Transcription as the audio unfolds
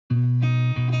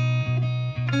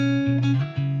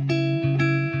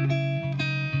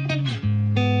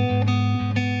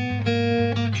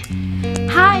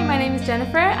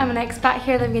I'm an expat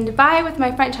here living in Dubai with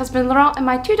my French husband Laurent and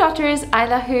my two daughters,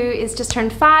 Isla, who is just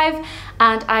turned 5,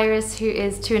 and Iris, who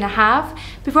is 2.5.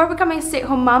 Before becoming a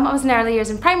stay-at-home mum, I was in early years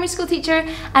in primary school teacher,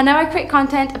 and now I create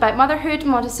content about motherhood,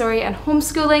 Montessori and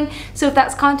homeschooling. So if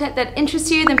that's content that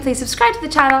interests you, then please subscribe to the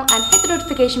channel and hit the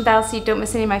notification bell so you don't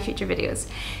miss any of my future videos.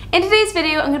 In today's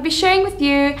video, I'm going to be sharing with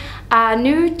you a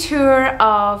new tour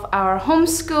of our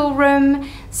homeschool room.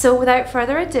 So without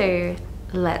further ado,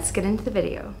 let's get into the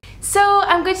video. So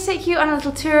I'm going to take you on a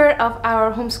little tour of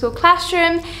our homeschool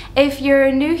classroom. If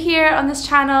you're new here on this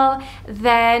channel,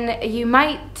 then you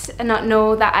might not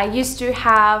know that I used to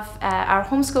have our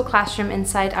homeschool classroom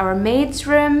inside our maid's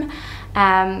room.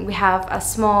 We have a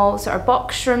small sort of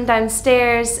box room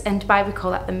downstairs. In Dubai we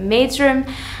call that the maid's room,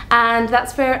 and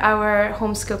that's where our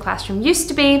homeschool classroom used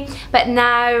to be. But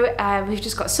now we've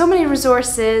just got so many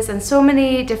resources and so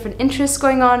many different interests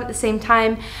going on at the same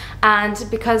time, and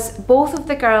because both of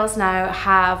the girls now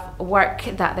have work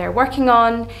that they're working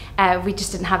on, we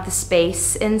just didn't have the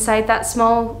space inside that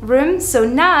small room. So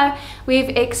now we've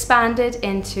expanded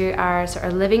into our sort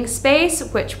of living space,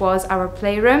 which was our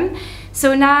playroom.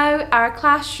 So now our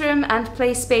classroom and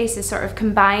play space is sort of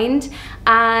combined,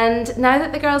 and now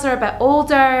that the girls are a bit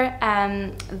older,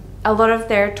 a lot of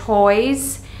their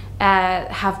toys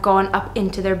have gone up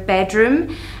into their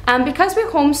bedroom. And because we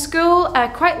homeschool, I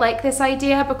quite like this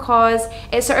idea because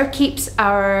it sort of keeps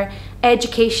our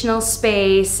educational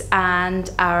space and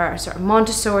our sort of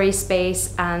Montessori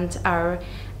space and our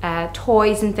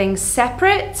toys and things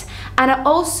separate, and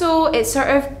it sort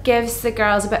of gives the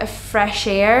girls a bit of fresh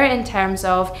air in terms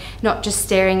of not just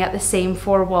staring at the same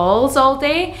 4 walls all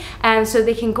day, and so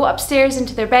they can go upstairs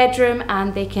into their bedroom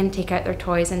and they can take out their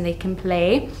toys and they can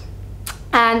play.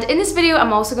 And in this video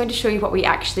I'm also going to show you what we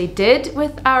actually did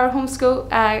with our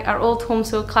homeschool, our old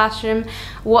homeschool classroom,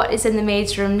 what is in the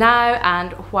maid's room now,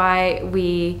 and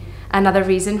another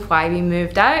reason why we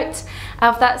moved out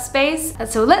of that space.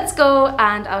 So let's go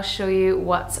and I'll show you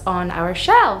what's on our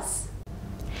shelves.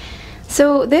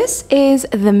 So this is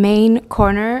the main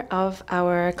corner of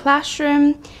our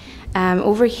classroom.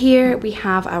 Over here we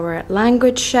have our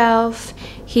language shelf.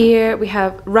 Here we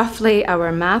have roughly our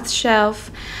math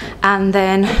shelf, and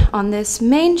then on this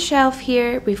main shelf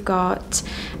here we've got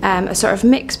a sort of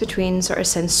mix between sort of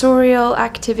sensorial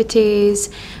activities.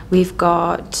 We've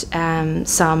got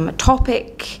some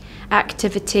topic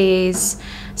activities,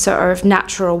 sort of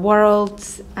natural world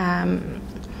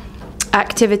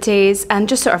activities, and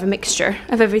just sort of a mixture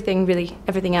of everything, really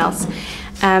everything else.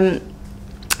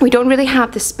 We don't really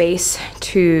have the space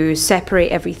to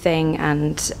separate everything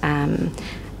and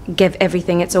give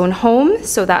everything its own home,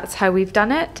 so that's how we've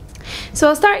done it. So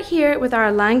I'll start here with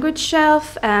our language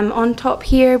shelf. On top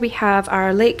here we have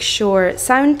our Lakeshore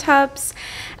sound tubs.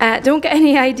 Don't get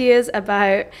any ideas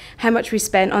about how much we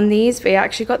spent on these. We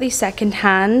actually got these second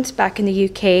hand back in the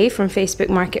UK from Facebook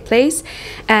Marketplace.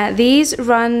 These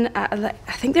run I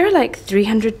think they're like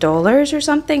 $300 or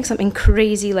something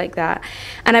crazy like that,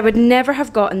 and I would never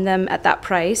have gotten them at that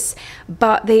price,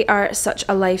 but they are such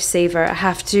a lifesaver, I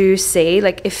have to say.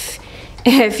 Like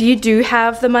if you do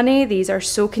have the money, these are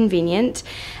so convenient.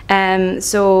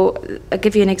 So I'll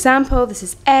give you an example. This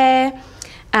is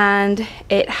and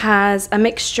it has a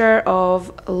mixture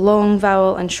of long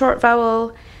vowel and short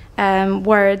vowel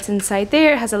words inside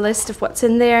there. It has a list of what's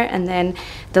in there and then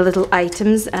the little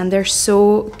items, and they're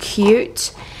so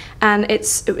cute. And it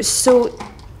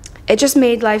just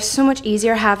made life so much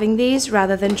easier having these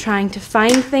rather than trying to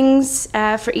find things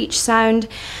for each sound.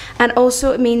 And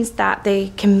also it means that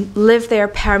they can live there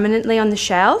permanently on the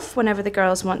shelf whenever the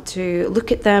girls want to look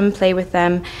at them, play with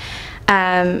them.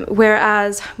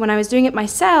 Whereas when I was doing it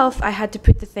myself, I had to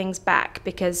put the things back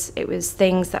because it was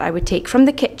things that I would take from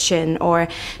the kitchen or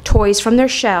toys from their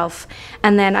shelf,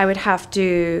 and then I would have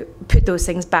to put those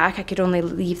things back. I could only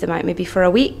leave them out maybe for a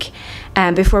week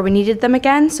before we needed them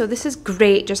again. So this is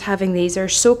great, just having these. Are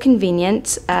so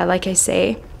convenient, like I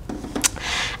say.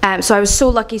 So I was so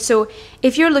lucky. So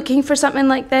if you're looking for something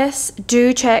like this,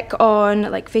 do check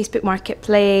on like Facebook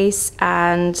Marketplace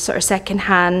and sort of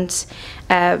secondhand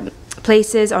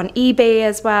places on eBay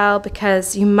as well,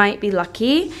 because you might be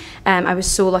lucky. I was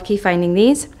so lucky finding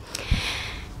these.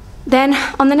 Then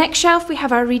on the next shelf we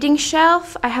have our reading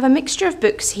shelf. I have a mixture of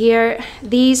books here.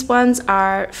 These ones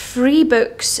are free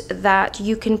books that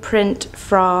you can print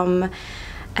from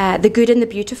The Good and the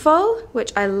Beautiful,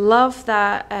 which I love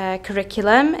that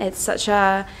curriculum. It's such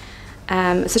a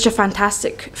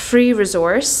fantastic free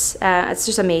resource. It's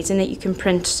just amazing that you can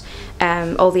print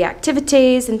all the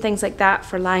activities and things like that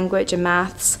for language and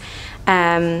maths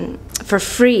for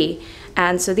free.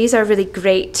 And so these are really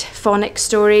great phonics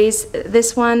stories.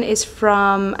 This one is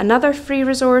from another free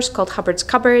resource called Hubbard's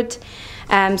Cupboard.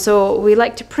 So we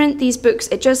like to print these books.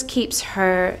 It just keeps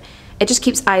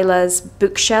Isla's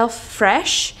bookshelf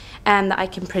fresh, and that I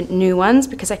can print new ones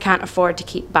because I can't afford to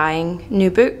keep buying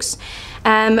new books.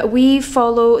 We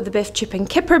follow the Biff, Chip and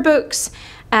Kipper books.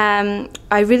 I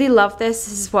really love this.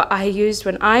 This is what I used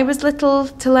when I was little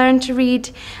to learn to read,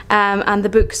 and the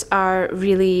books are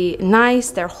really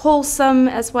nice. They're wholesome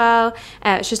as well.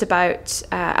 It's just about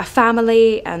a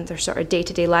family and their sort of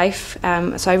day-to-day life,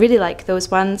 so I really like those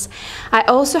ones. I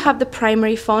also have the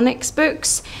primary phonics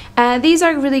books. These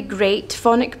are really great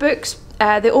phonic books.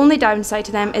 The only downside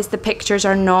to them is the pictures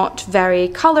are not very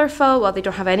colourful. Well, they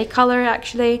don't have any colour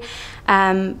actually,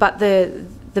 but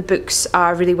the books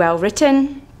are really well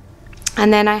written.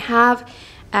 And then I have,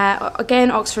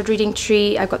 again, Oxford Reading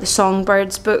Tree. I've got the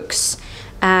Songbirds books.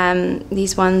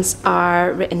 These ones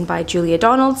are written by Julia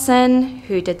Donaldson,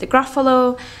 who did the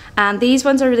Gruffalo. And these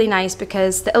ones are really nice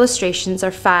because the illustrations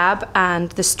are fab and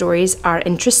the stories are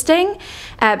interesting.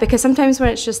 Because sometimes when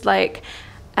it's just like,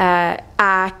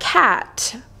 a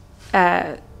cat,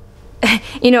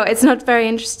 you know, it's not very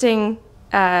interesting.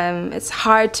 It's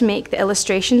hard to make the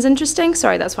illustrations interesting.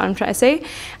 Sorry, that's what I'm trying to say.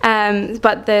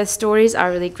 But the stories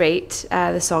are really great,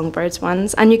 the Songbirds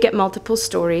ones, and you get multiple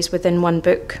stories within one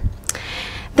book.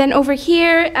 Then over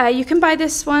here, you can buy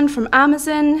this one from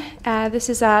Amazon. This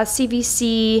is a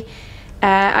CVC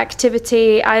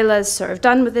activity. Isla's sort of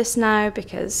done with this now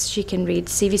because she can read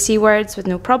CVC words with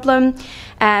no problem.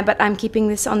 But I'm keeping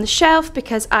this on the shelf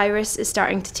because Iris is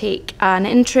starting to take an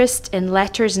interest in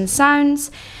letters and sounds.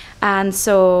 And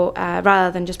so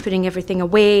rather than just putting everything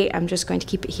away, I'm just going to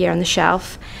keep it here on the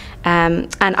shelf.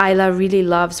 And Isla really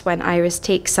loves when Iris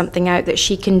takes something out that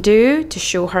she can do to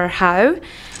show her how.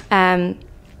 And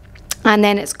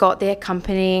then it's got the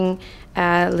accompanying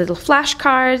little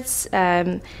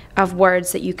flashcards of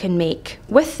words that you can make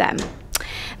with them.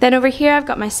 Then over here I've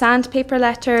got my sandpaper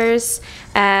letters.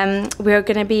 We're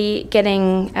going to be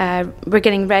getting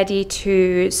ready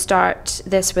to start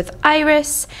this with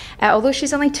Iris. Although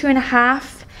she's only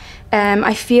 2.5,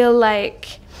 I feel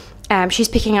like she's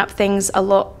picking up things a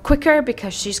lot quicker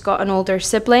because she's got an older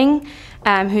sibling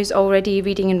who's already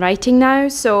reading and writing now.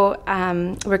 So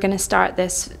we're going to start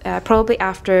this probably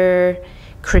after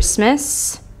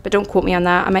Christmas, but don't quote me on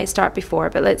that. I might start before,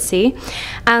 but let's see.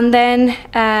 And then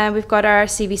we've got our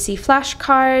CVC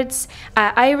flashcards.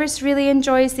 Iris really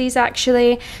enjoys these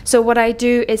actually. So what I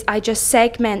do is I just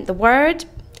segment the word.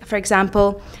 For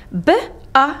example,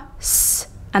 b-us,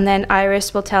 and then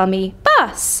Iris will tell me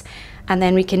bus. And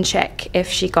then we can check if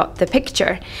she got the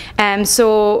picture.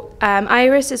 So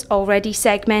Iris is already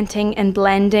segmenting and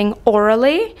blending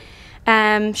orally.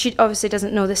 She obviously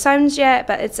doesn't know the sounds yet,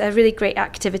 but it's a really great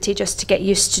activity just to get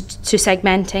used to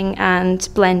segmenting and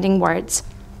blending words.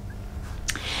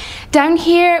 Down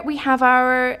here we have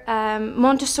our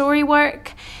Montessori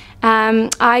work.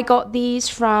 I got these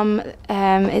from,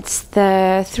 it's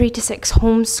the 3 to 6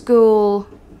 homeschool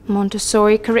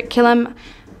Montessori curriculum.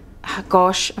 Oh,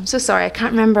 gosh, I'm so sorry, I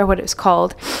can't remember what it was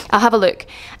called. I'll have a look.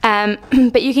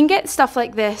 But you can get stuff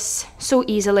like this so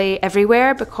easily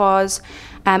everywhere because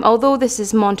although this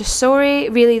is Montessori,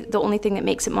 really the only thing that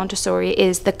makes it Montessori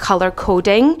is the colour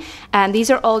coding. And these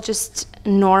are all just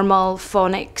normal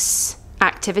phonics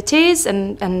activities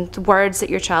and words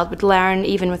that your child would learn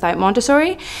even without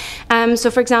Montessori. So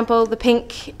for example, the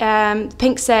pink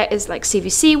set is like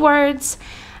CVC words.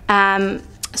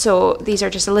 So these are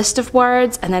just a list of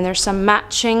words, and then there's some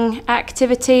matching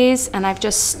activities, and I've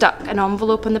just stuck an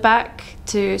envelope on the back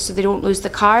so they don't lose the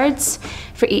cards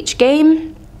for each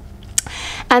game.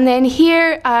 And then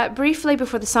here, briefly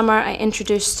before the summer, I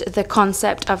introduced the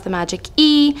concept of the magic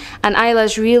E, and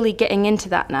Isla's really getting into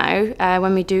that now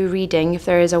when we do reading. If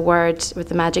there is a word with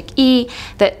the magic E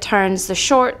that turns the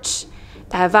short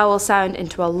vowel sound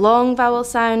into a long vowel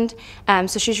sound,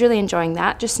 so she's really enjoying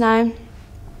that just now.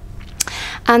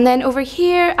 And then over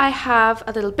here I have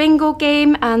a little bingo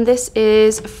game, and this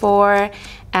is for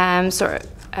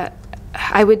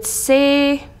I would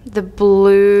say the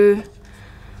blue,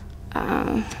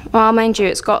 well, mind you,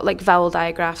 it's got like vowel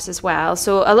digraphs as well,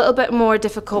 so a little bit more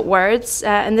difficult words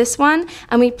in this one.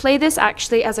 And we play this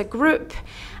actually as a group,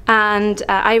 and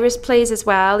Iris plays as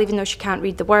well, even though she can't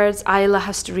read the words. Isla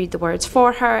has to read the words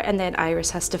for her, and then Iris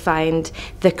has to find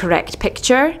the correct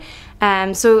picture.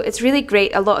 So it's really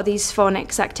great, a lot of these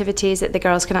phonics activities that the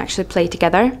girls can actually play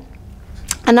together.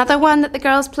 Another one that the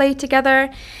girls play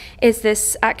together is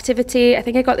this activity. I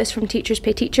think I got this from Teachers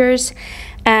Pay Teachers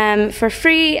for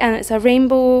free, and it's a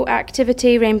rainbow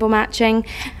activity, rainbow matching.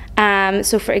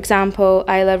 So for example,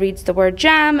 Isla reads the word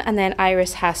jam, and then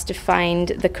Iris has to find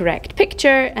the correct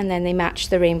picture, and then they match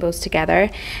the rainbows together.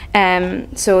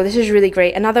 So this is really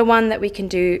great. Another one that we can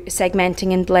do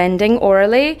segmenting and blending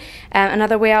orally.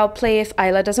 Another way I'll play if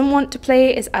Isla doesn't want to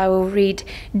play is I will read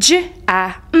j,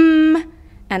 a,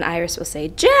 and Iris will say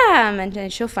jam, and then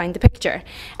she'll find the picture.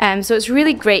 So it's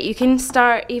really great. You can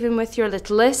start even with your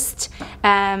littlest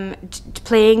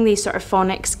playing these sort of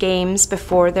phonics games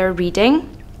before they're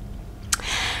reading.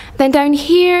 Then down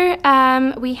here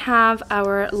we have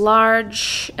our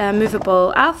large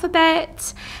movable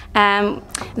alphabet.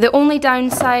 The only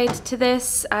downside to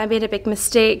this, I made a big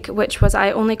mistake, which was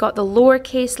I only got the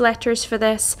lowercase letters for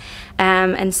this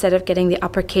instead of getting the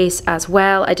uppercase as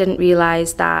well. I didn't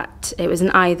realise that it was an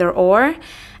either or.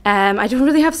 I don't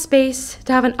really have space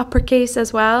to have an uppercase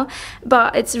as well,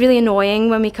 but it's really annoying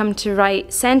when we come to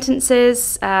write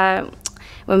sentences,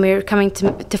 when we're coming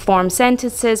to form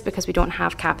sentences, because we don't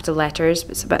have capital letters.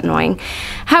 It's a bit annoying.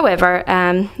 However,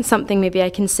 something maybe I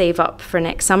can save up for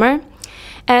next summer.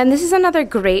 And this is another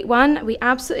great one. We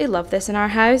absolutely love this in our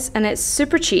house, and it's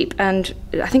super cheap, and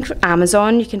I think for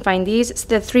Amazon you can find these. It's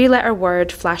the 3-letter word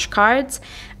flashcards,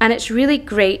 and it's really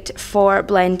great for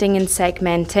blending and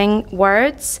segmenting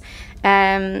words.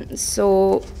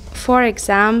 So for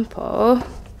example,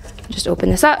 just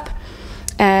open this up.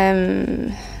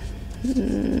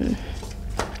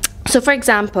 So for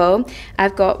example,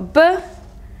 I've got b,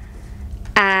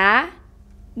 a,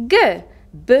 g,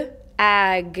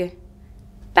 b-ag,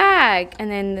 bag,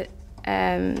 and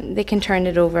then they can turn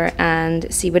it over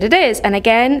and see what it is. And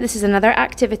again, this is another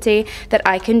activity that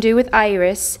I can do with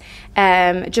Iris,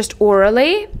 just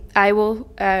orally. I will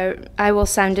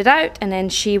sound it out, and then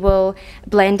she will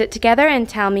blend it together and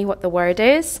tell me what the word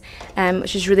is,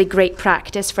 which is really great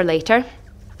practice for later.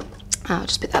 I'll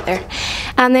just put that there.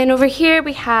 And then over here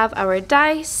we have our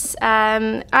dice.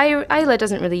 Isla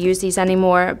doesn't really use these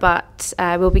anymore, but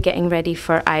we'll be getting ready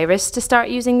for Iris to start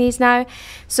using these now.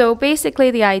 So basically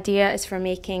the idea is for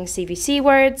making CVC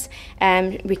words.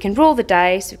 We can roll the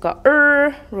dice. We've got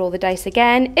roll the dice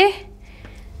again,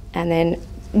 and then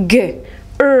g,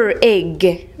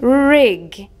 ig,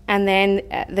 rig. And then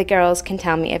the girls can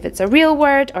tell me if it's a real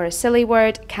word or a silly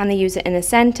word. Can they use it in a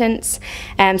sentence?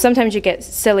 Sometimes you get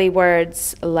silly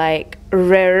words like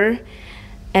rrr.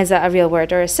 Is that a real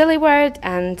word or a silly word?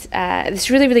 And it's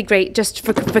really, really great just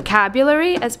for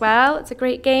vocabulary as well. It's a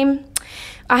great game.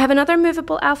 I have another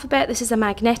movable alphabet. This is a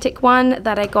magnetic one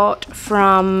that I got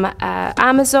from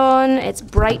Amazon. It's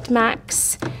Bright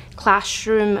Max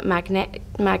Classroom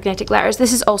magnetic letters.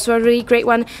 This is also a really great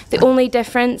one. The only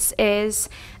difference is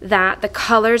that the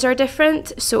colors are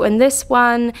different. So in this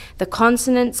one, the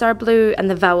consonants are blue and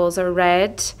the vowels are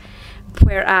red,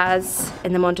 whereas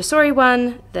in the Montessori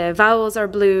one, the vowels are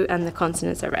blue and the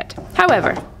consonants are red.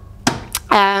 However,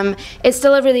 it's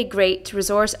still a really great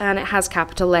resource, and it has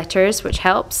capital letters, which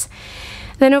helps.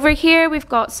 Then over here we've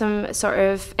got some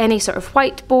any sort of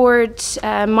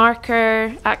whiteboard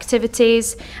marker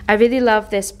activities. I really love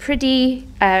this pretty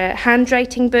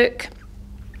handwriting book,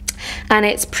 and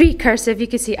it's pre-cursive. You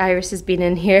can see Iris has been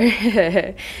in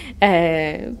here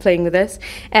playing with this.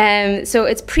 So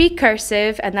it's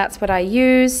pre-cursive, and that's what I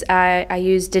use. I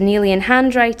use Danielian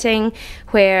handwriting,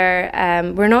 where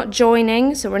we're not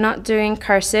joining, so we're not doing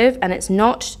cursive, and it's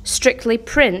not strictly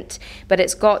print, but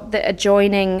it's got the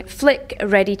adjoining flick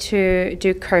ready to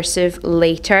do cursive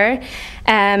later.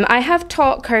 I have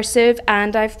taught cursive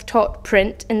and I've taught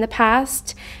print in the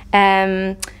past.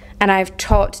 And I've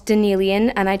taught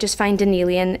Danielian, and I just find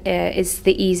Danielian is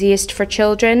the easiest for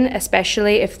children,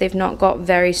 especially if they've not got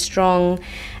very strong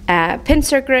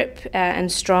pincer grip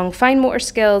and strong fine motor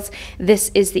skills.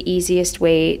 This is the easiest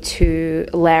way to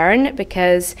learn,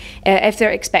 because if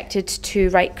they're expected to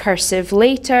write cursive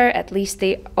later, at least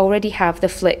they already have the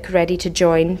flick ready to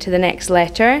join to the next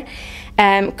letter.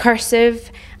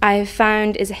 Cursive, I've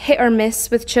found, is a hit or miss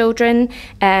with children.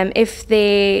 If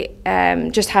they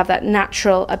just have that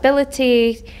natural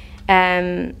ability,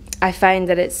 I find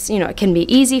that it's, it can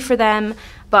be easy for them,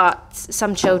 but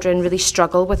some children really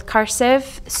struggle with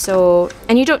cursive. So,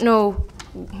 and you don't know,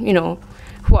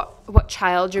 what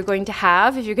child you're going to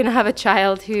have, if you're going to have a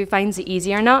child who finds it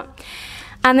easy or not.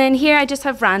 And then here I just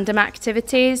have random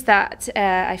activities that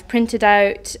I've printed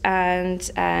out,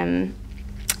 and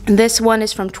this one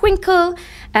is from Twinkle.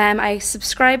 I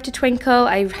subscribe to Twinkle.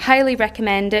 I highly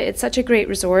recommend it. It's such a great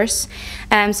resource.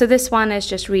 So this one is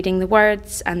just reading the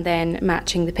words and then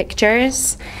matching the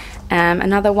pictures.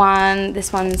 Another one,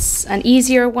 this one's an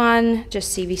easier one,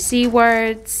 just CVC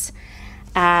words.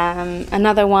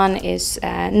 Another one is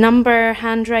number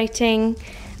handwriting.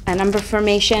 a number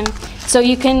formation. So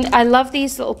you can, I love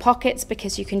these little pockets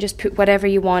because you can just put whatever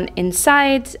you want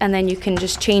inside, and then you can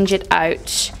just change it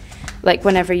out like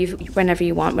whenever you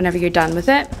want, whenever you're done with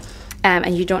it,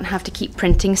 and you don't have to keep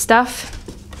printing stuff.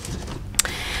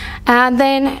 And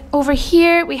then over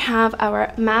here we have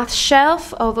our math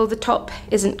shelf, although the top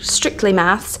isn't strictly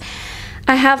maths.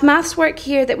 I have maths work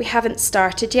here that we haven't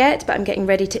started yet, but I'm getting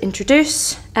ready to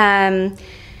introduce.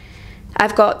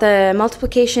 I've got the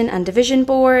multiplication and division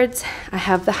boards. I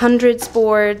have the hundreds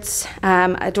boards.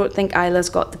 I don't think Isla's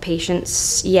got the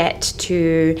patience yet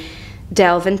to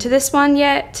delve into this one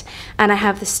yet. And I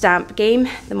have the stamp game,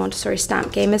 the Montessori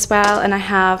stamp game as well. And I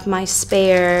have my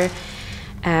spare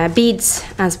beads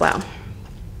as well.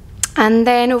 And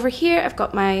then over here I've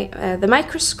got my the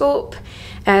microscope.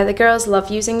 The girls love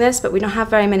using this, but we don't have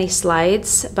very many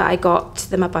slides, but I got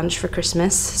them a bunch for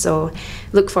Christmas, so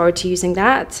look forward to using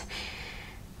that.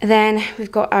 Then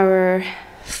we've got our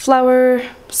flower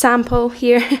sample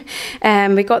here.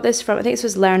 We got this from, I think this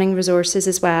was Learning Resources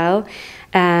as well,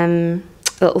 a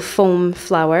little foam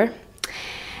flower.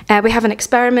 We have an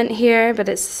experiment here, but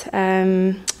it's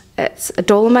a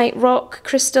dolomite rock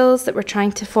crystals that we're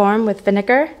trying to form with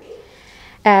vinegar.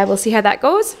 We'll see how that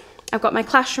goes. I've got my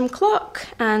classroom clock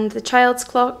and the child's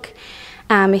clock.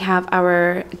 We have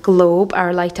our globe,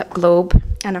 our light up globe,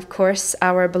 and of course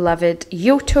our beloved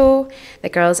Yoto, the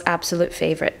girls' absolute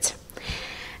favourite.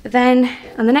 Then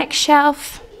on the next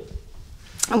shelf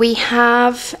we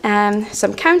have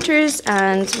some counters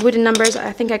and wooden numbers.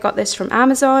 I think I got this from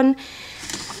Amazon,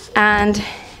 and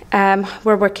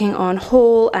we're working on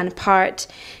whole and part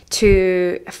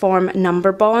to form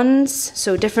number bonds,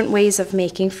 so different ways of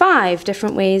making 5,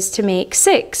 different ways to make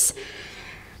 6.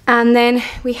 And then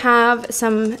we have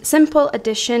some simple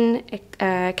addition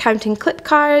counting clip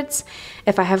cards.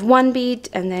 If I have 1 bead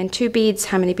and then 2 beads,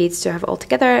 how many beads do I have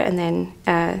altogether? And then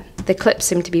the clips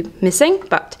seem to be missing,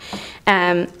 but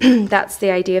that's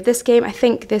the idea of this game. I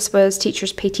think this was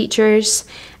Teachers Pay Teachers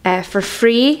for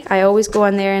free. I always go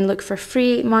on there and look for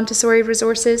free Montessori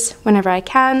resources whenever I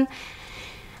can.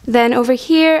 Then over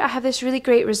here I have this really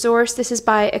great resource. This is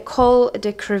by École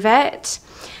de Crevette,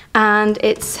 and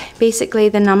it's basically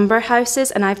the number houses,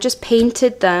 and I've just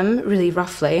painted them really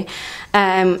roughly,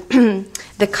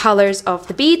 the colours of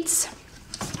the beads.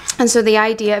 And so the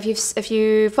idea, if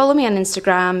you follow me on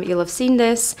Instagram, you'll have seen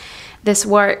this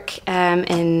work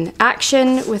in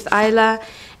action with Isla.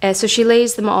 So she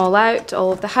lays them all out,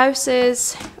 all of the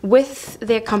houses, with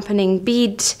the accompanying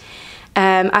bead.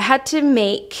 I had to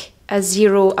make a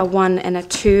 0, a 1 and a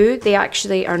 2. They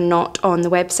actually are not on the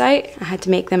website. I had to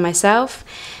make them myself.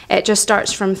 It just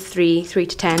starts from 3 to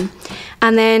 10.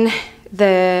 And then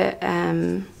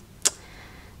the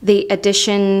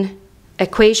addition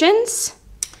equations.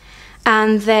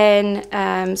 And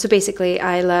then, so basically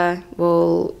Isla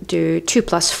will do 2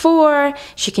 plus 4.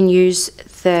 She can use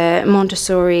the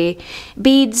Montessori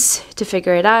beads to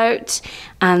figure it out.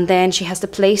 And then she has to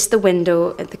place the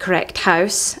window at the correct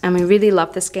house. And we really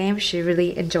love this game. She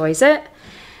really enjoys it.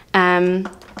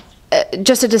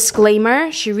 Just a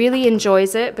disclaimer, she really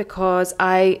enjoys it because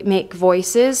I make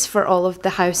voices for all of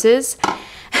the houses.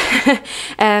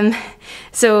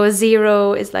 So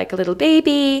 0 is like a little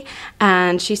baby,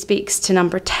 and she speaks to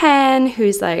number 10,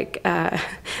 who's like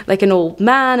an old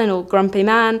man, an old grumpy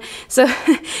man. So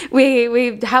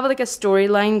we have like a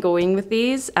storyline going with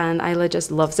these, and Isla just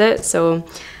loves it. So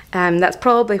that's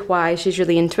probably why she's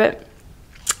really into it.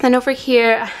 And over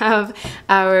here I have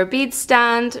our bead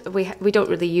stand. We don't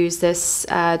really use this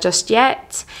just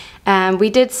yet. We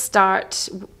did start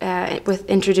with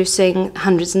introducing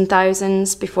hundreds and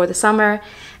thousands before the summer,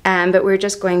 but we're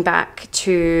just going back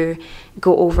to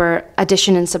go over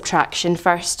addition and subtraction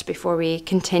first before we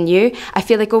continue. I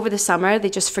feel like over the summer they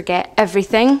just forget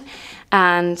everything,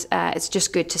 and it's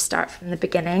just good to start from the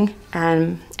beginning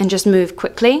and just move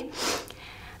quickly.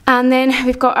 And then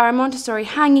we've got our Montessori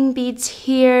hanging beads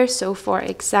here. So for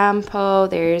example,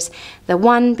 there's the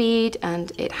 1 bead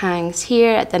and it hangs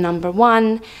here at the number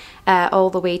 1 all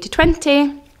the way to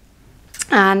 20.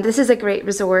 And this is a great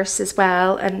resource as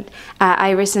well. And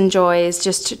Iris enjoys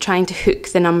just trying to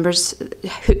hook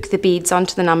the beads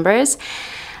onto the numbers.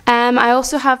 I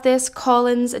also have this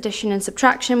Collins addition and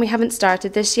subtraction. We haven't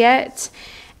started this yet.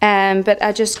 But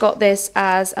I just got this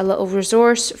as a little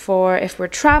resource for if we're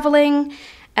traveling.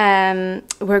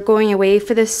 We're going away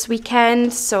for this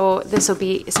weekend, so this will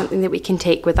be something that we can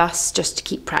take with us just to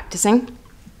keep practicing.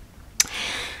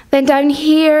 Then down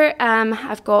here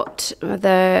I've got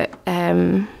the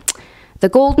the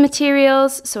gold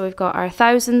materials. So we've got our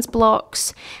thousands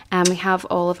blocks, and we have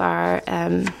all of our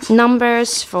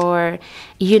numbers for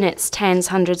units, tens,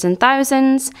 hundreds and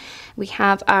thousands. We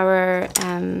have our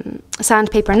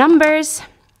sandpaper numbers,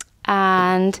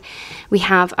 and we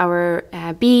have our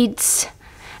beads.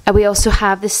 We also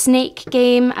have the snake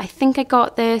game. I think I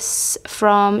got this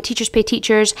from Teachers Pay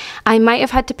Teachers. I might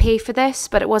have had to pay for this,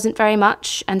 but it wasn't very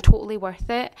much and totally worth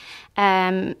it.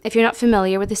 If you're not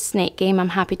familiar with the snake game, I'm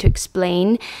happy to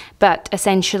explain. But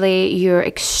essentially, you're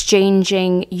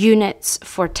exchanging units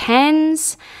for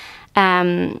tens.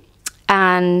 And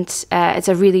it's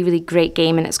a really, really great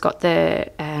game, and it's got the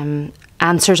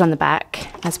answers on the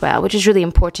back as well, which is really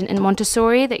important in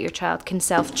Montessori, that your child can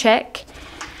self-check.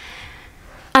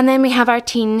 And then we have our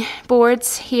teen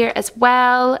boards here as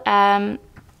well.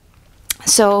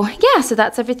 So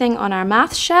that's everything on our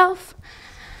math shelf.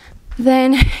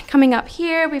 Then coming up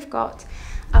here, we've got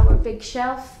our big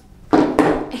shelf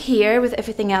here with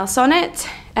everything else on it.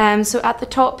 So at the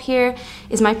top here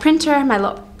is my printer. My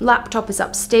laptop is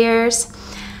upstairs.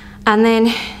 And then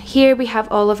here we have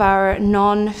all of our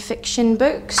non-fiction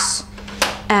books.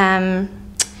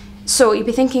 So you'd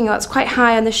be thinking, oh, it's quite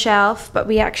high on the shelf, but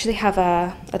we actually have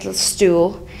a little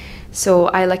stool, so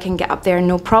Isla can get up there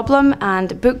no problem.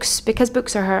 And books, because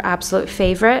books are her absolute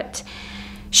favourite,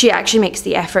 she actually makes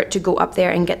the effort to go up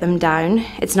there and get them down.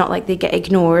 It's not like they get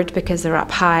ignored because they're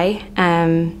up high.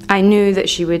 I knew that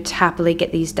she would happily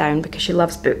get these down because she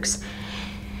loves books.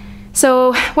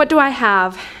 So what do I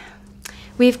have?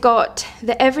 We've got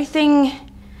the everything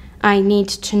I need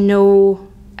to know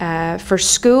for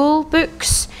school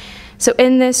books. So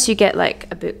in this you get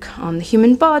like a book on the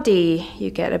human body, you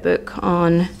get a book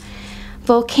on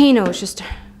volcanoes, just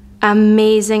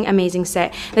amazing, amazing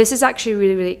set. This is actually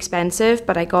really, really expensive,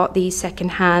 but I got these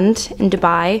secondhand in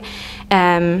Dubai.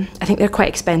 I think they're quite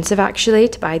expensive actually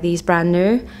to buy these brand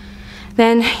new.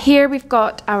 Then here we've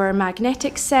got our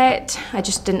magnetic set. I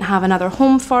just didn't have another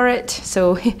home for it,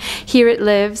 so here it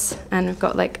lives, and we've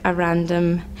got like a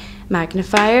random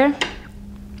magnifier.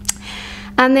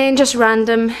 And then just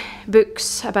random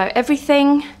books about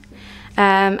everything.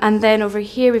 And then over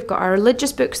here we've got our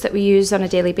religious books that we use on a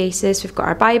daily basis. We've got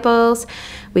our Bibles,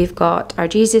 we've got our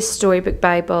Jesus Storybook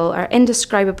Bible, our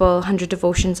Indescribable 100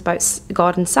 Devotions about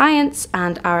God and Science,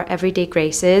 and our Everyday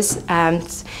Graces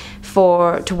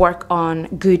to work on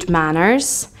good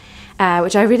manners.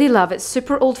 Which I really love. It's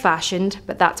super old-fashioned,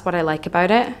 but that's what I like about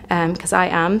it, because I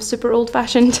am super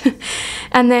old-fashioned.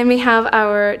 And then we have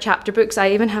our chapter books.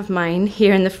 I even have mine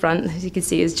here in the front, as you can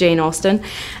see, is Jane Austen.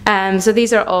 So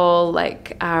these are all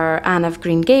like our Anne of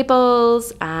Green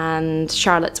Gables and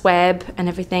Charlotte's Web, and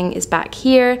everything is back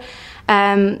here.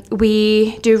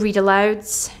 We do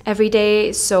read-alouds every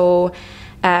day, so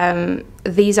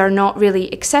these are not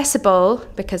really accessible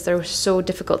because they're so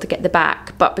difficult to get the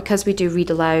back, but because we do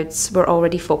read-alouds, we're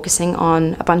already focusing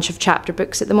on a bunch of chapter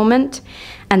books at the moment,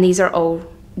 and these are all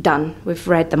done. We've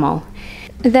read them all.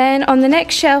 Then on the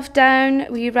next shelf down,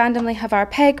 we randomly have our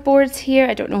pegboards here.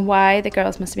 I don't know why, the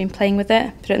girls must have been playing with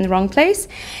it, put it in the wrong place.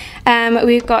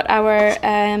 We've got our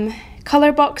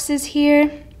colour boxes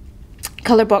here,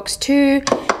 colour box 2,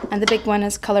 and the big one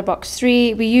is colour box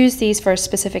 3. We use these for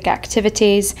specific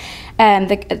activities.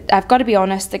 I've got to be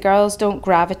honest, the girls don't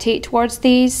gravitate towards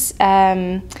these,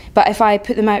 but if I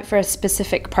put them out for a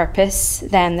specific purpose,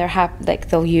 then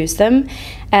they'll use them.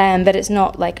 But it's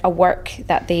not like a work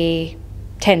that they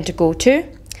tend to go to.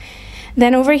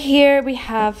 Then over here we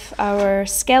have our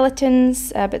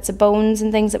skeletons, bits of bones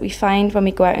and things that we find when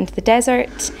we go out into the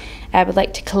desert. I would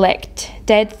like to collect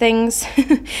dead things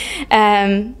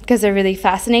because they're really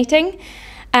fascinating.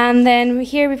 And then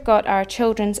here we've got our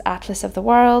Children's Atlas of the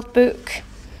World book.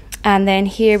 And then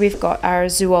here we've got our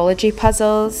zoology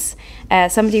puzzles.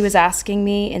 Somebody was asking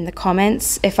me in the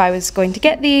comments if I was going to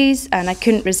get these, and I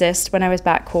couldn't resist when I was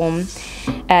back home.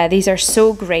 These are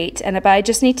so great, but I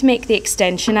just need to make the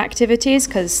extension activities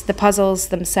because the puzzles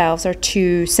themselves are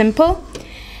too simple.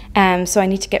 So I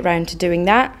need to get round to doing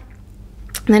that.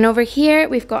 And then over here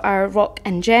we've got our rock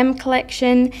and gem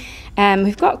collection.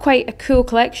 We've got quite a cool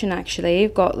collection actually.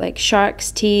 We've got like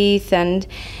shark's teeth and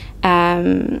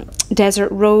desert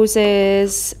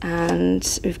roses,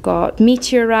 and we've got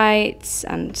meteorites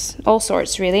and all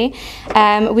sorts really.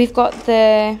 We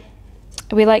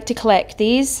like to collect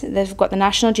these. We've got the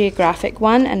National Geographic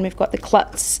one, and we've got the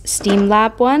Klutz Steam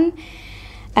Lab one.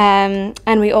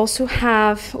 And we also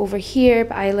have over here,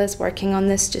 but Isla's working on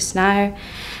this just now,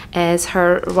 is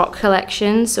her rock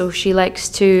collection. So she likes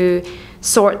to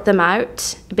sort them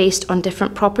out based on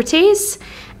different properties,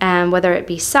 whether it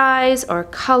be size or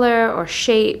color or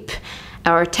shape.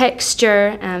 our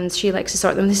texture, and she likes to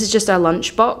sort them. This is just our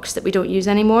lunch box that we don't use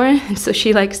anymore, and so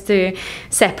she likes to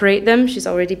separate them. She's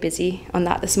already busy on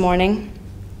that this morning.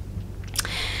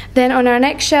 Then on our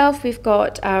next shelf we've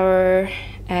got our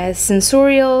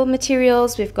sensorial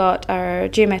materials. We've got our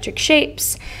geometric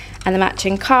shapes and the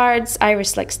matching cards.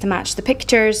 Iris likes to match the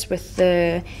pictures with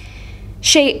the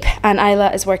shape, and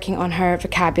Isla is working on her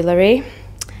vocabulary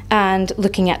and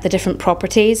looking at the different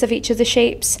properties of each of the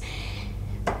shapes.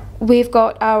 We've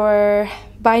got our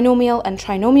binomial and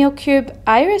trinomial cube.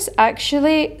 Iris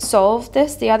actually solved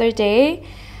this the other day.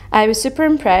 I was super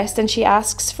impressed, and she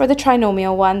asks for the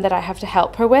trinomial one that I have to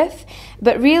help her with.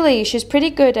 But really, she's pretty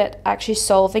good at actually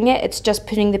solving it. It's just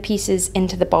putting the pieces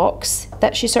into the box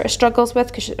that she sort of struggles with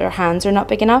because her hands are not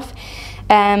big enough.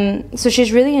 So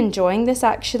she's really enjoying this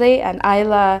actually, and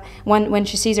Isla, when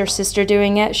she sees her sister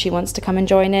doing it, she wants to come and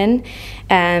join in.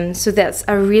 So that's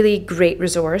a really great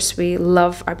resource. We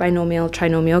love our binomial,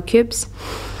 trinomial cubes.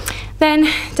 Then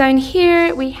down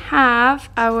here we have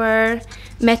our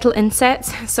metal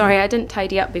insets. Sorry, I didn't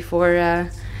tidy up before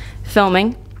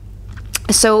filming.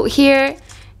 So here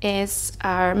is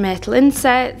our metal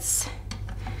insets.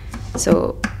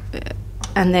 So,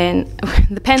 and then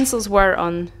the pencils were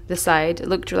on the side. It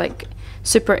looked like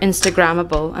super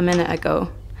Instagrammable a minute ago.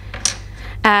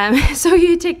 So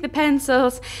you take the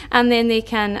pencils and then they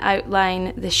can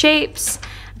outline the shapes,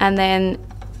 and then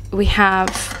we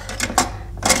have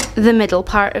the middle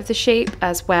part of the shape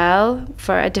as well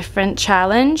for a different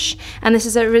challenge. And this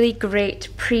is a really great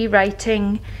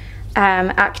pre-writing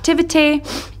activity.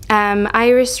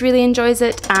 Iris really enjoys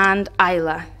it, and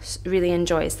Isla really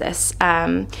enjoys this.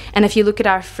 And if you look at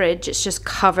our fridge, it's just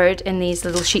covered in these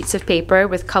little sheets of paper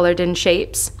with coloured in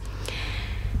shapes.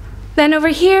 Then over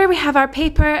here we have our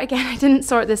paper. Again, I didn't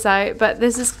sort this out, but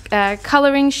this is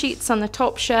colouring sheets on the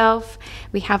top shelf.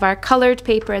 We have our coloured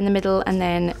paper in the middle, and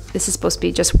then this is supposed to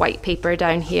be just white paper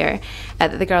down here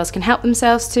that the girls can help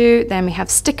themselves to. Then we have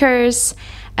stickers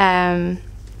and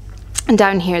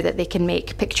down here that they can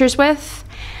make pictures with.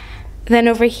 Then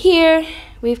over here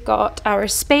we've got our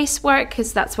space work,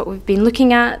 because that's what we've been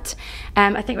looking at.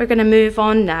 I think we're going to move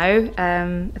on now.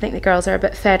 I think the girls are a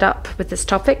bit fed up with this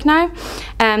topic now.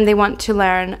 They want to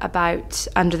learn about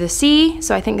under the sea,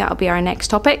 so I think that'll be our next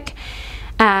topic.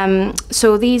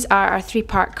 So these are our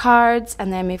 3-part cards,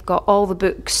 and then we've got all the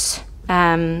books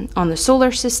on the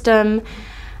solar system,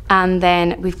 and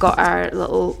then we've got our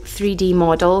little 3D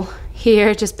model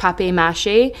here, just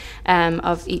papier-mâché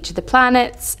of each of the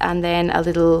planets, and then a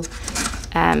little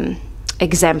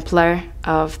exemplar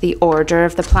of the order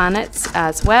of the planets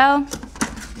as well.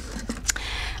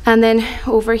 And then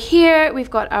over here we've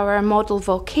got our model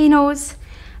volcanoes,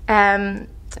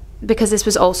 because this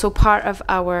was also part of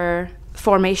our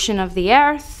formation of the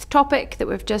Earth topic that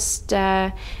we're just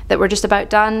about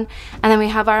done. And then we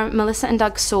have our Melissa and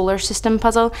Doug solar system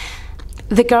puzzle.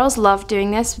 The girls love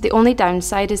doing this. The only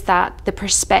downside is that the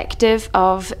perspective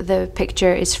of the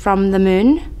picture is from the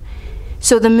moon.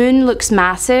 So the moon looks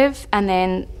massive, and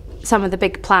then some of the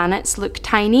big planets look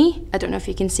tiny. I don't know if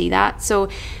you can see that. So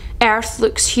Earth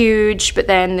looks huge, but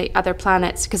then the other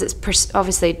planets, because it's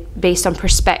obviously based on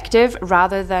perspective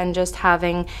rather than just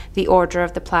having the order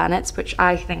of the planets, which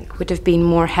I think would have been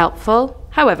more helpful.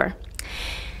 However,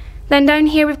 then down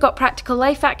here we've got practical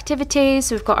life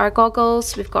activities. We've got our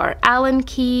goggles, we've got our Allen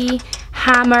key,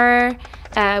 hammer,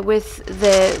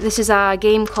 this is a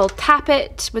game called Tap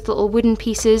It, with little wooden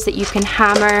pieces that you can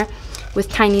hammer with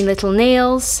tiny little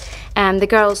nails. The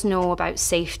girls know about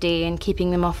safety and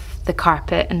keeping them off the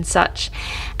carpet and such.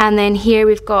 And then here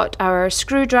we've got our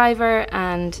screwdriver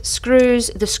and screws.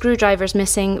 The screwdriver's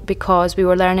missing because we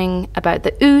were learning about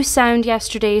the oo sound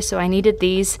yesterday, so I needed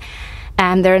these.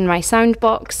 They're in my sound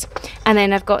box. And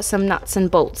then I've got some nuts and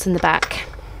bolts in the back.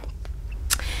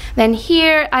 Then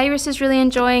here, Iris is really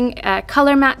enjoying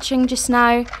colour matching just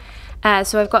now.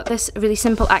 So I've got this really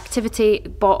simple activity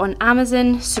bought on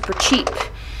Amazon, super cheap.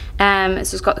 So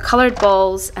it's got the coloured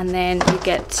balls, and then you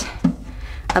get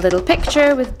a little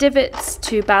picture with divots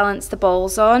to balance the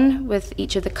balls on with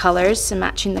each of the colours and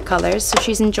matching the colours. So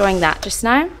she's enjoying that just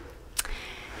now.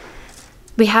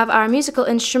 We have our musical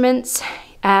instruments.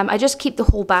 I just keep the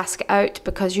whole basket out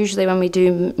because usually when we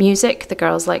do music, the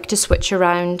girls like to switch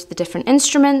around the different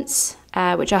instruments,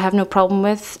 which I have no problem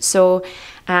with. So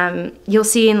you'll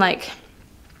see in like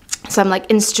some like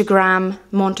Instagram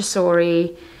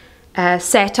Montessori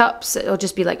setups, it'll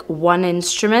just be like 1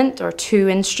 instrument or 2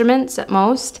 instruments at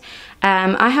most.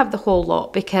 I have the whole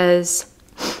lot because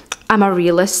I'm a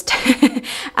realist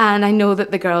and I know that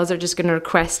the girls are just going to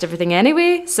request everything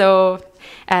anyway. So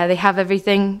They have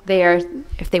everything there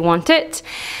if they want it.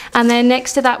 And then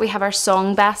next to that we have our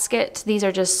song basket. These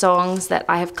are just songs that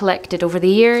I have collected over the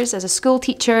years as a school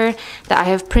teacher that I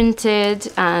have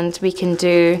printed, and we can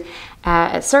do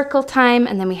at circle time.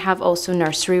 And then we have also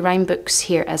nursery rhyme books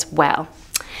here as well.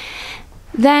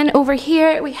 Then over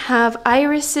here we have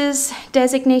Iris's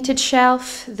designated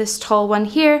shelf, this tall one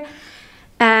here.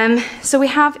 So we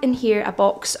have in here a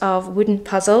box of wooden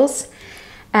puzzles,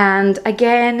 and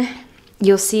again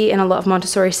you'll see in a lot of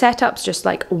Montessori setups just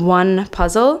like one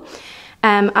puzzle.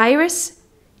 Iris,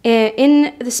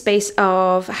 in the space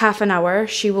of half an hour,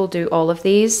 she will do all of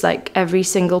these, like every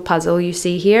single puzzle you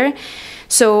see here.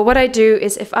 So what I do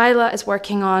is if Isla is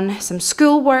working on some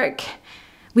school work,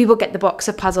 we will get the box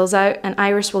of puzzles out and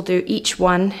Iris will do each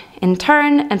one in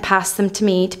turn and pass them to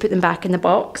me to put them back in the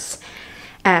box.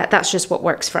 That's just what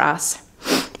works for us.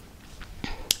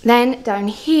 Then down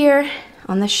here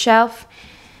on the shelf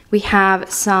we have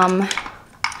some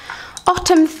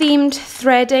autumn themed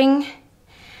threading.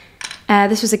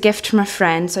 This was a gift from a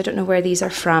friend, so I don't know where these are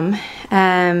from,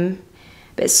 but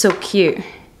it's so cute,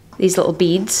 these little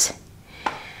beads.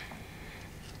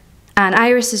 And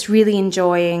Iris is really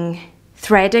enjoying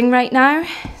threading right now,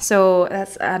 so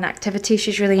that's an activity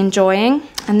she's really enjoying.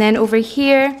 And then over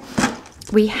here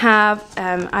we have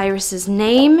Iris's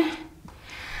name,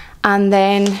 and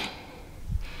then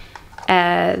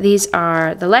these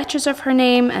are the letters of her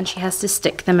name, and she has to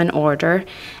stick them in order.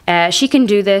 She can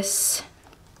do this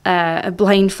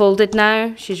blindfolded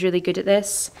now. She's really good at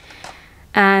this.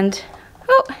 And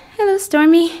oh, hello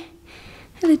Stormy,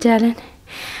 hello darling.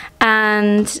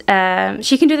 And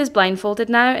she can do this blindfolded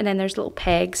now, and then there's little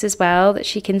pegs as well that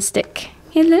she can stick.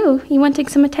 Hello, you wanting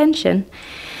some attention?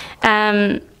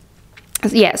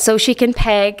 Yeah, so she can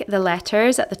peg the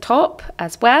letters at the top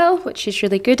as well, which she's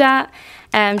really good at.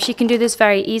 She can do this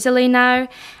very easily now.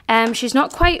 She's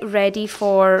not quite ready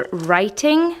for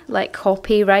writing, like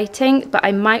copywriting, but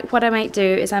what I might do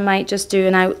is I might just do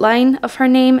an outline of her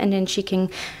name, and then she can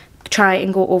try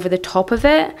and go over the top of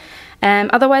it.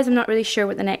 Otherwise, I'm not really sure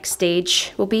what the next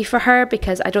stage will be for her,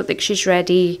 because I don't think she's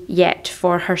ready yet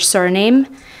for her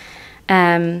surname.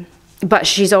 But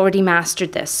she's already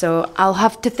mastered this, so I'll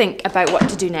have to think about what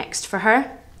to do next for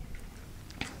her.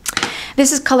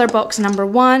 This is colour box number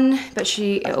 1, but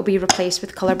it will be replaced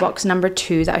with colour box number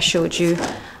 2 that I showed you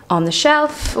on the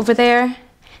shelf over there,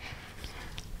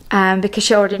 because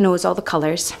she already knows all the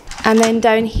colours. And then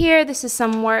down here, this is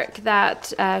some work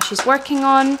that she's working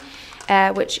on,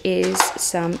 which is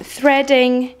some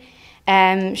threading.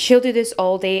 She'll do this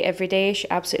all day, every day. She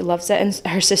absolutely loves it, and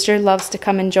her sister loves to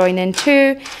come and join in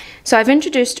too. So I've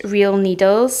introduced real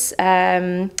needles.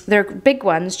 They're big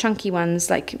ones, chunky ones,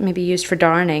 like maybe used for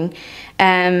darning.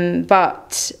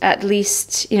 But at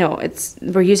least, you know,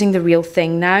 we're using the real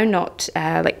thing now, not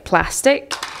like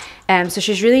plastic. So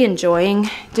she's really enjoying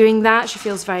doing that. She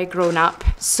feels very grown up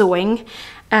sewing.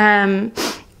 And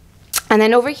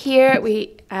then over here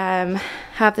we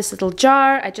have this little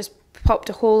jar. I just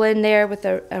popped a hole in there with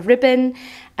a ribbon,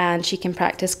 and she can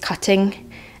practice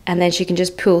cutting, and then she can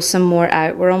just pull some more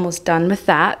out. We're almost done with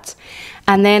that.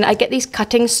 And then I get these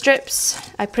cutting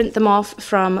strips. I print them off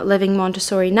from Living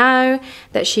Montessori Now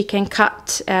that she can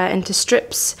cut into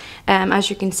strips. As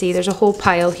you can see, there's a whole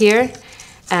pile here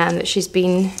that she's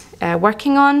been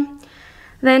working on.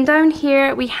 Then down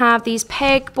here we have these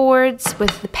peg boards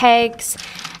with the pegs.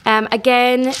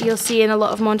 Again, you'll see in a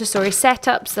lot of Montessori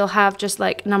setups, they'll have just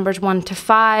like numbers 1 to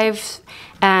 5.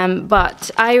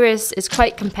 But Iris is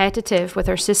quite competitive with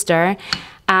her sister,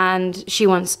 and she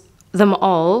wants them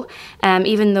all,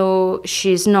 even though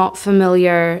she's not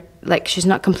familiar, like she's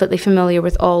not completely familiar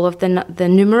with all of the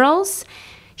numerals.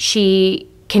 She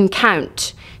can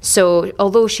count. So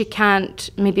although she can't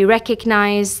maybe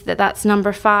recognize that that's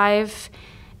number 5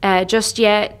 just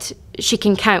yet, she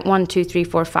can count 1, 2, 3,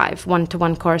 4, 5,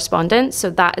 1-to-1 correspondence. So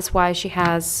that is why she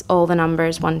has all the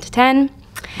numbers 1 to 10.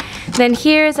 Then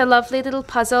here's a lovely little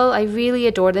puzzle. I really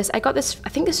adore this. I got this, I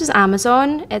think this was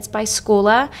Amazon. It's by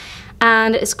Scola,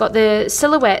 and it's got the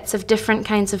silhouettes of different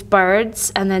kinds of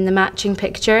birds and then the matching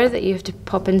picture that you have to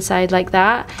pop inside like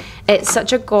that. It's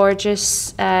such a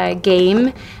gorgeous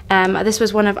game. This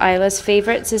was one of Isla's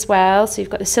favorites as well. So you've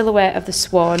got the silhouette of the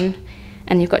swan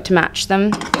and you've got to match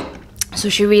them. So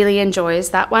she really enjoys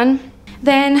that one.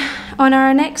 Then on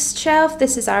our next shelf,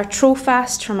 this is our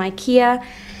Trofast from IKEA.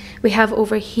 We have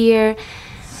over here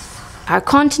our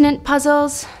continent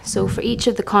puzzles. So for each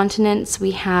of the continents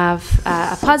we have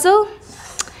a puzzle.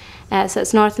 So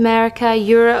it's North America,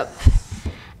 Europe,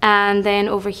 and then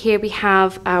over here we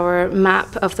have our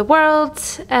map of the world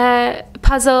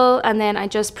puzzle, and then I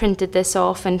just printed this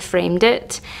off and framed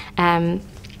it.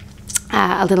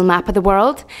 a little map of the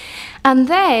world. And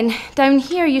then down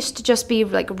here used to just be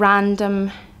like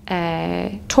random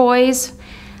toys,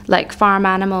 like farm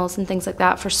animals and things like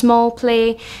that for small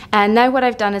play. And now what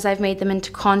I've done is I've made them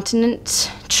into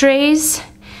continent trays.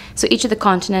 So each of the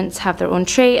continents have their own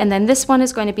tray, and then this one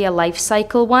is going to be a life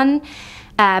cycle one.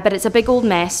 But it's a big old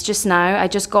mess just now. I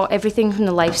just got everything from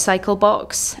the life cycle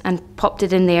box and popped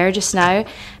it in there just now.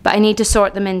 But I need to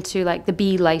sort them into like the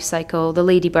bee life cycle, the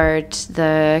ladybird,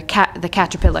 the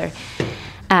caterpillar,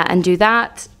 and do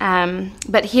that.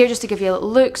 But here, just to give you a little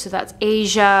look, so that's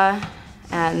Asia,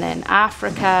 and then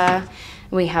Africa.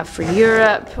 We have for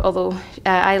Europe, although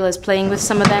Isla's playing with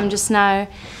some of them just now.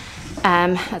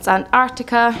 That's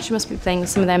Antarctica. She must be playing with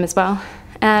some of them as well.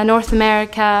 North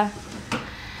America.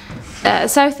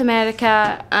 South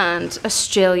America and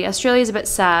Australia. Australia's a bit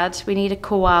sad. We need a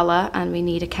koala and we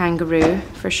need a kangaroo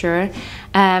for sure.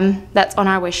 That's on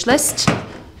our wish list.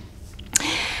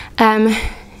 And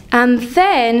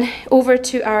then over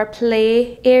to our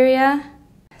play area.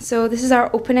 So this is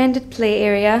our open-ended play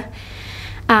area.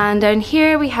 And down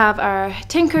here we have our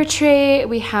Tinker tray,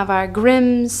 we have our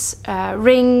Grimm's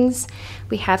rings,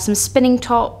 we have some spinning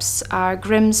tops, our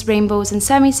Grimm's rainbows and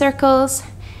semicircles.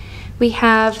 We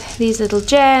have these little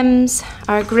gems,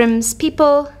 our Grimm's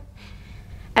people,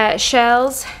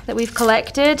 shells that we've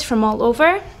collected from all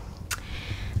over.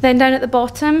 Then down at the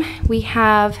bottom we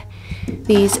have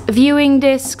these viewing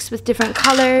discs with different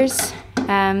colours.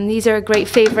 These are a great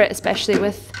favourite, especially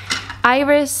with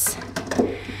Iris.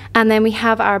 And then we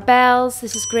have our bells.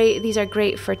 This is great. These are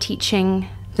great for teaching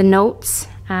the notes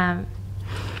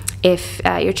if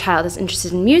your child is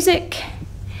interested in music.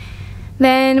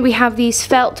 Then we have these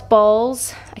felt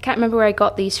balls. I can't remember where I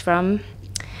got these from.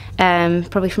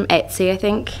 Probably from Etsy, I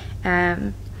think.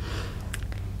 And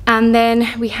then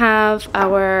we have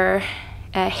our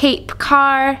Hape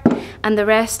car, and the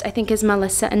rest I think is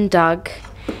Melissa and Doug.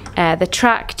 The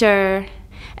tractor.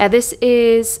 This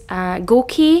is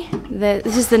Goki.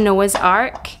 This is the Noah's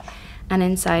Ark, and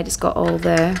inside it's got all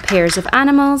the pairs of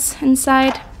animals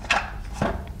inside.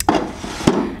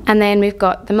 And then we've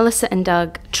got the Melissa and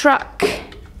Doug truck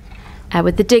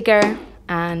with the digger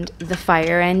and the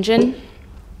fire engine.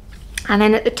 And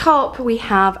then at the top we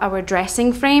have our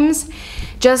dressing frames.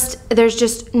 There's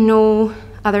just no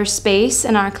other space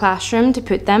in our classroom to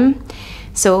put them,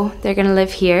 so they're going to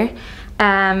live here.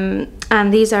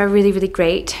 And these are really, really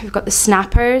great. We've got the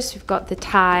snappers, we've got the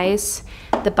ties,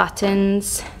 the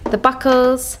buttons, the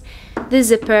buckles, the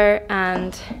zipper,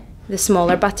 and the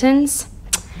smaller buttons.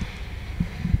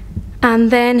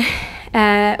 And then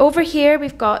over here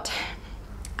we've got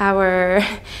our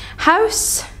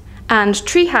house and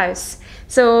tree house.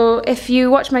 So if you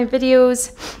watch my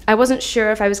videos, I wasn't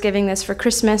sure if I was giving this for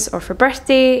Christmas or for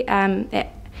birthday.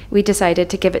 We decided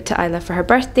to give it to Isla for her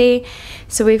birthday.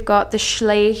 So we've got the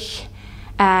Schleich,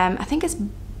 I think it's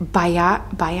Bayara,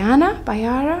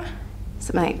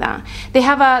 something like that. They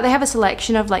have a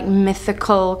selection of like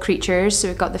mythical creatures. So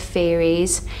we've got the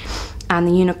fairies and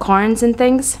the unicorns and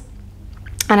things.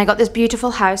 And I got this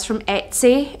beautiful house from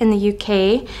Etsy in the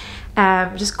UK,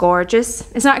 just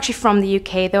gorgeous. It's not actually from the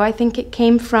UK though. I think it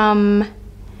came from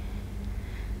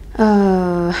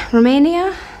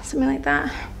Romania, something like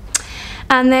that.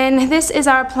 And then this is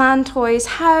our Plan Toys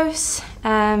house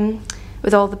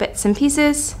with all the bits and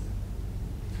pieces.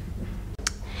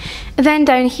 And then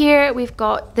down here we've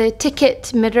got the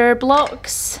ticket mirror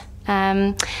blocks,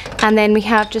 and then we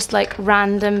have just like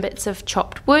random bits of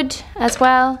chopped wood as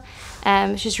well,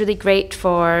 which is really great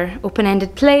for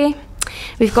open-ended play.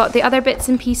 We've got the other bits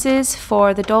and pieces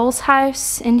for the doll's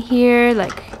house in here,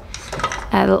 like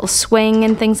a little swing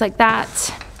and things like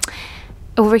that.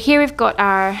 Over here we've got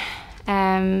our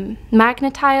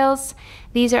magnet tiles.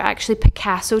 These are actually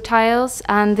Picasso tiles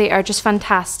and they are just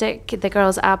fantastic. The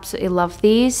girls absolutely love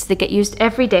these. They get used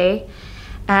every day.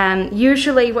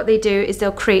 Usually what they do is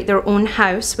they'll create their own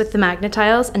house with the magnet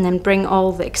tiles and then bring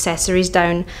all the accessories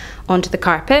down onto the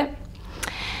carpet.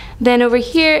 Then over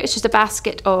here it's just a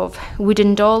basket of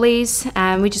wooden dollies.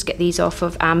 We just get these off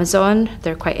of Amazon.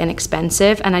 They're quite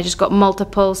inexpensive, and I just got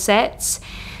multiple sets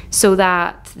so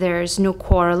that there's no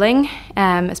quarrelling,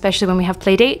 especially when we have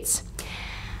play dates.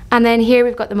 And then here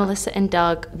we've got the Melissa and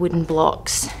Doug wooden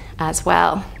blocks as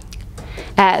well.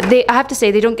 I have to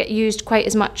say they don't get used quite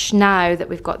as much now that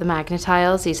we've got the magnet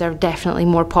tiles. These are definitely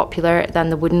more popular than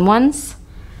the wooden ones.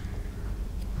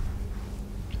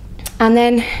 And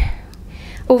then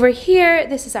over here,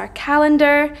 this is our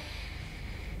calendar.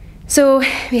 So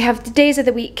we have the days of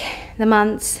the week, the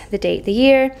months, the date, the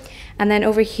year. And then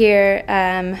over here,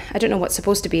 I don't know what's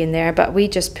supposed to be in there, but we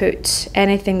just put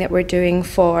anything that we're doing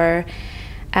for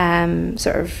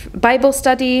sort of Bible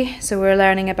study. So we're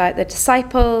learning about the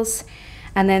disciples.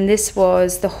 And then this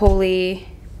was the fruits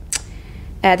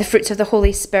of the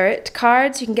Holy Spirit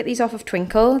cards. You can get these off of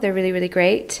Twinkle. They're really, really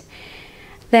great.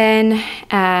 Then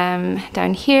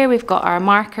down here we've got our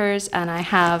markers, and I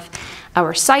have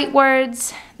our sight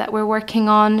words that we're working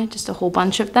on, just a whole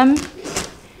bunch of them.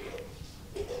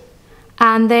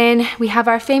 And then we have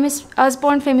our famous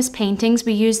Usborne famous paintings.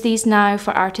 We use these now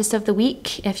for Artist of the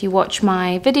Week. If you watch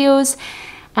my videos,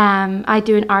 I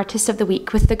do an Artist of the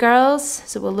Week with the girls.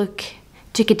 So we'll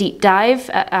take a deep dive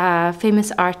at a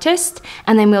famous artist,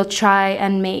 and then we'll try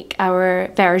and make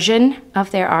our version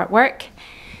of their artwork.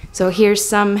 So here's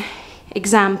some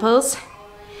examples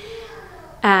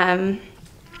on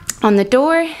the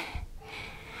door.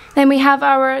 Then we have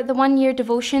the 1 year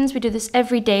devotions. We do this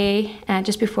every day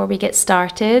just before we get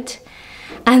started.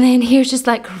 And then here's just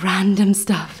like random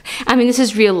stuff. I mean, this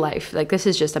is real life, like this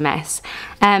is just a mess.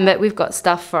 But we've got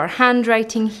stuff for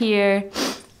handwriting here.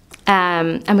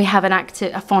 And we have a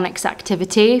phonics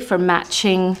activity for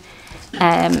matching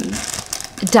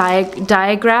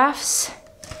diagraphs.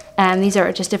 These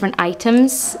are just different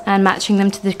items and matching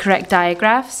them to the correct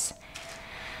diagraphs.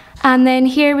 And then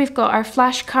here we've got our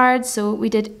flashcards. So we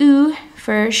did oo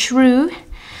for shrew,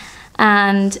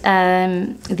 and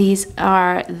these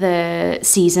are the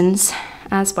seasons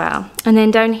as well. And then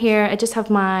down here I just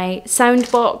have my sound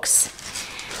box.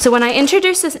 So when I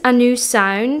introduce a new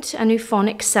sound, a new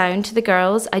phonics sound to the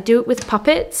girls, I do it with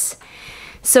puppets.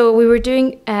 So we were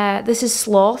doing, this is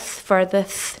sloth for the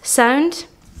th sound.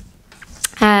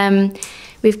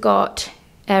 We've got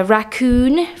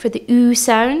raccoon for the oo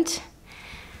sound.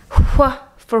 Wh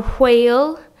for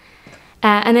whale,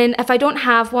 and then if I don't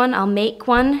have one, I'll make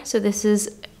one. So this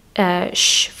is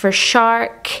sh for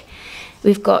shark.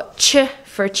 We've got ch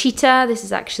for cheetah. This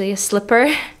is actually a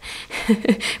slipper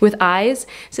with eyes.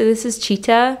 So this is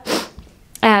cheetah.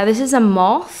 This is a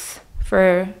moth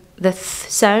for the th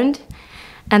sound,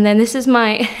 and then this is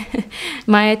my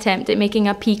my attempt at making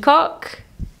a peacock.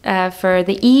 For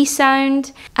the E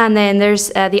sound, and then there's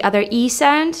the other E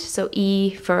sound, so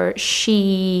E for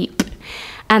sheep.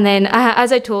 And then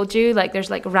as I told you, like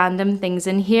there's like random things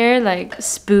in here, like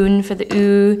spoon for the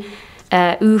oo,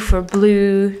 oo for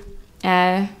blue,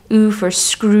 oo for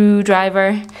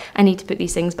screwdriver. I need to put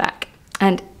these things back,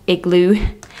 and igloo.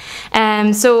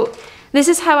 So this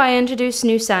is how I introduce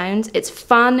new sounds. It's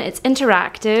fun, it's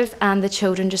interactive, and the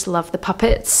children just love the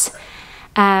puppets.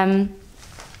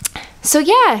 So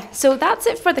yeah, so that's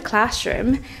it for the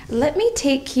classroom. Let me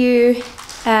take you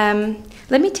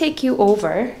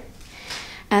over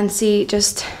and see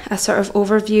just a sort of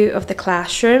overview of the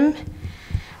classroom.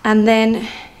 And then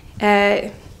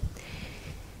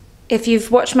if you've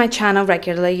watched my channel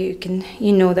regularly,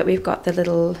 you know that we've got the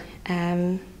little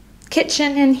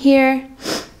kitchen in here.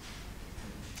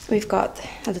 We've got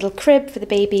a little crib for the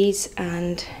babies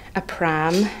and a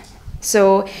pram.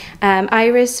 So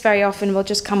Iris very often will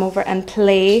just come over and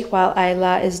play while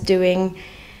Isla is doing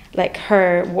like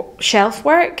her shelf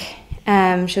work.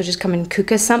 She'll just come and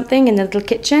cook us something in the little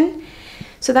kitchen.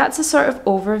 So that's a sort of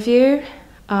overview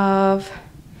of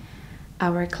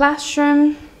our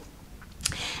classroom.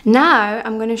 Now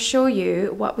I'm going to show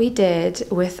you what we did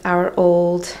with our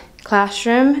old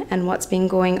classroom and what's been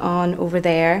going on over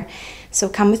there. So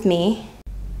come with me.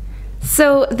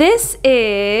 So this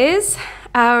is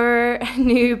our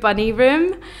new bunny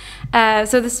room.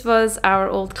 So this was our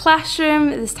old classroom,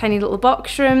 this tiny little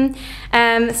box room.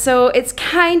 So it's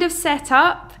kind of set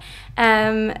up.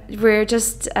 We're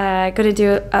just going to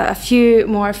do a few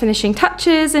more finishing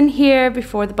touches in here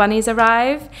before the bunnies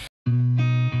arrive.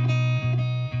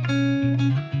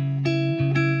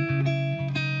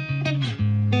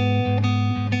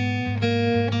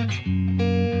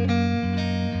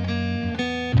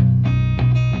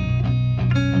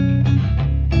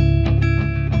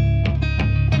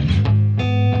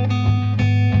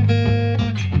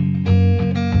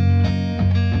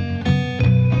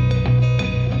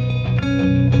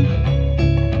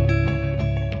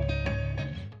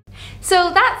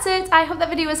 So that's it. I hope that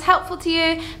video was helpful to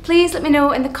you. Please let me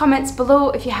know in the comments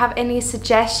below if you have any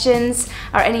suggestions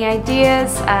or any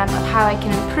ideas of how I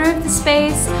can improve the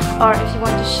space, or if you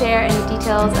want to share any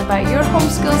details about your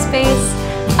homeschool space.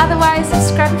 Otherwise,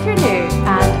 subscribe if you're new.